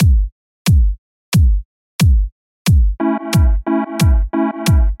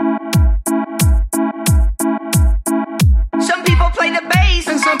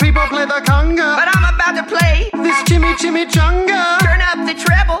chimichanga. Turn up the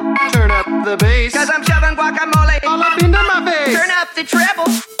treble, Turn up the bass. cause I'm shoving guacamole All up into my face. Turn up the treble,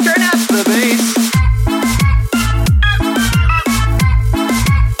 turn up the bass.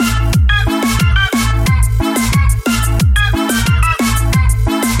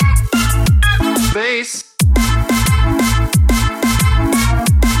 Bass.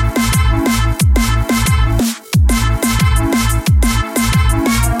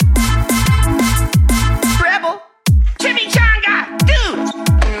 treble. Chimichanga! Dude!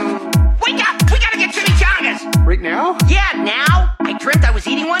 Wake up! We gotta get chimichangas! Right now? Yeah, now? I dreamt I was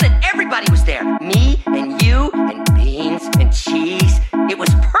eating one and everybody was there. Me and you and beans and cheese. It was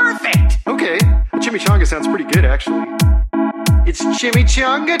perfect! Okay, a chimichanga sounds pretty good actually. It's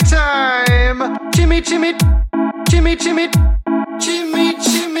chimichanga time! Chimmy, chimmy, chimmy, chimmy, chimmy,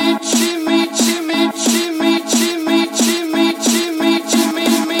 chimmy, chimmy.